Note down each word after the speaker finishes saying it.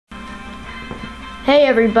Hey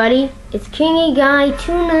everybody, it's Kingy Guy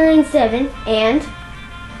 297 and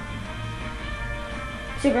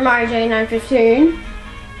Super Mario J 915.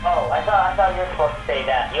 Oh, I thought you were supposed to say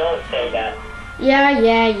that. You always say that.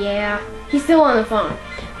 Yeah. He's still on the phone.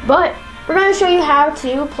 But we're going to show you how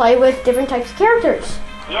to play with different types of characters.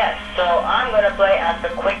 Yes, so I'm going to play as the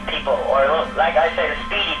quick people, or like I say, the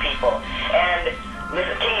speedy people. And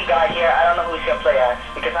Mr. Kingy Guy here, I don't know who he's going to play as,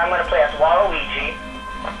 because I'm going to play as Waluigi.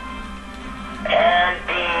 And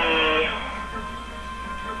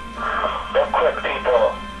the quick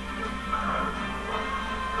people.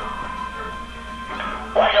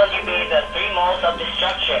 Why don't you be the three moles of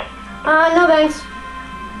destruction? No thanks.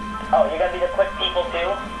 Oh, you're gonna be the quick people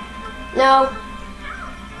too? No.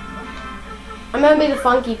 I'm going to be the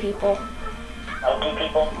funky people. Funky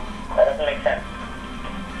people? That doesn't make sense.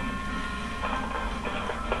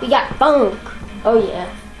 We got funk. Oh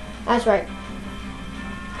yeah, that's right.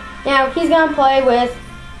 Now he's going to play with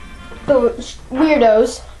the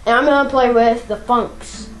weirdos, and I'm going to play with the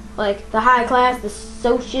funks. Like the high class, the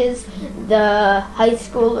socias, the high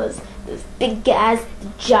schoolers, those big guys, the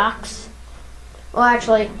jocks. Well,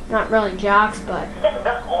 actually, not really jocks, but...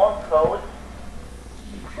 That's all codes?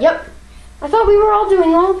 Yep. I thought we were all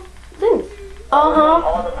doing all things. Uh-huh.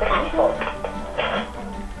 All the quick people.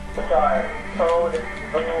 Which are Toad,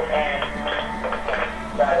 Blue, and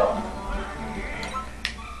Drago.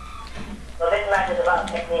 So this match is about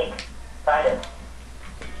technique, kind of.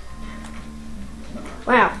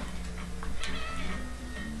 Wow.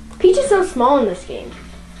 Peach is so small in this game.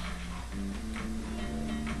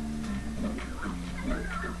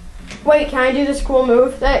 Wait, can I do this cool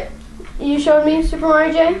move that you showed me, Super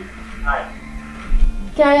Mario J? Alright.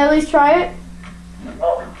 Can I at least try it?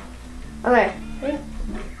 Oh, Okay.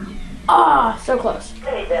 Ah, so close.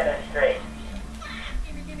 let me demonstrate.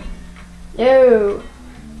 No.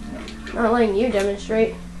 Not letting you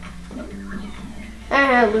demonstrate.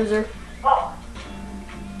 Ah, loser. Oh.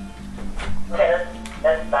 Okay,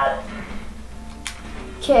 that's bad.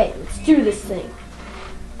 Okay, let's do this thing.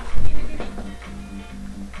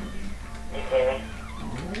 You kidding me?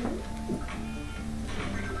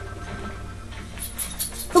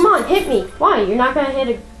 Come on, hit me. Why? You're not gonna hit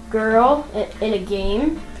a girl in a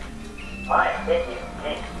game? Why? Hit you.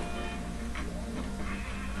 Hey.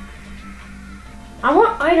 I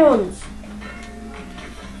want items.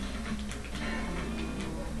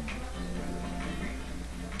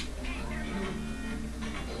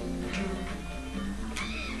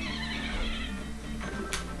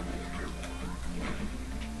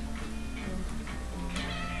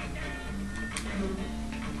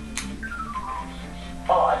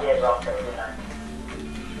 Oh, I did wrong, didn't I?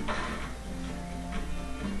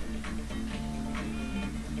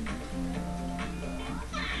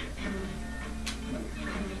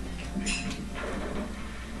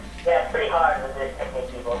 Yeah, it's pretty hard with this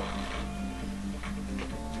technique, people.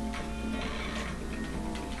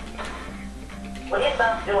 When you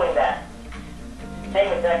stop doing that,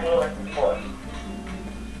 same exactly like before.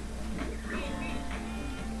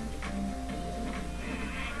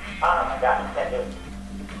 Oh my god, you can't do it.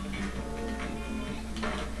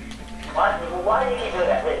 Why do you keep doing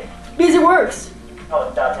that, really? Because it works. Oh,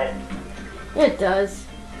 it doesn't. It does.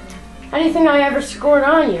 How do you think I ever scored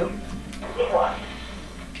on you? Keep watching.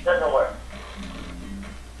 Doesn't work.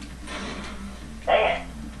 Dang it.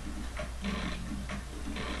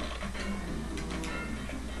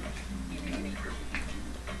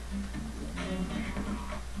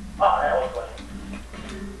 Oh, that was working.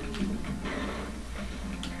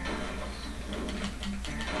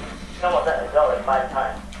 You almost let me go like 5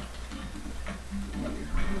 times.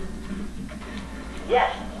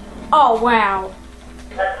 Yes, Oh, wow.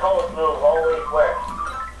 that whole move always works.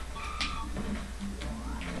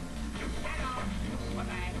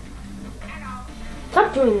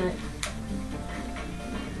 Stop doing that.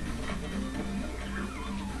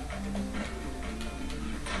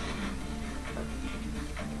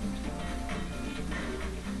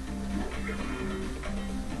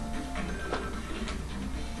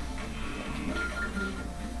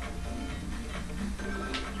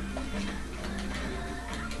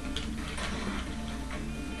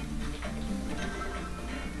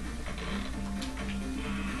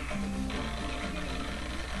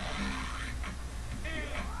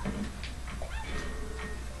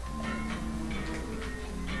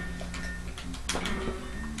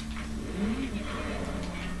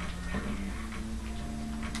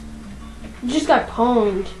 You just got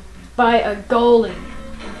pwned by a goalie.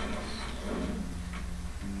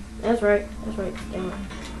 That's right. Damn it.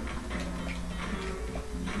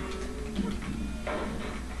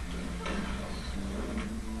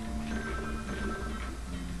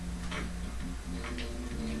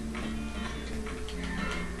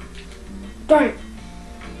 Darn.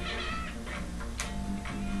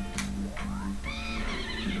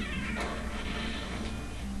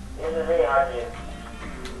 This is really hard to do.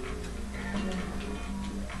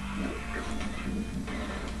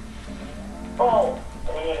 Oh,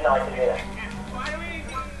 I didn't even know I could do that.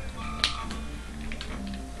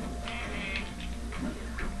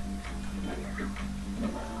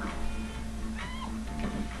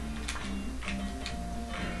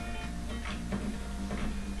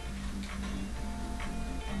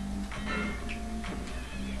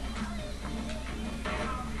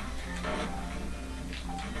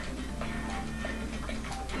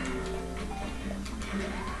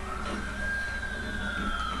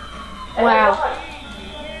 Wow.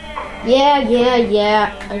 Yeah.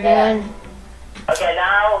 Again. Okay,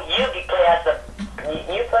 now you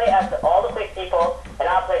play as all the quick people, and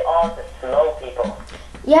I'll play all the slow people.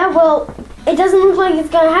 Yeah, well, it doesn't look like it's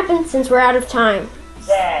gonna happen since we're out of time.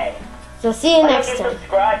 Yay! So see you Why next don't you time.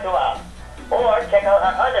 subscribe to us, or check out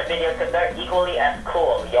our other videos because they're equally as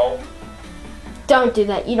cool, yo. Don't do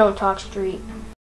that. You don't talk street.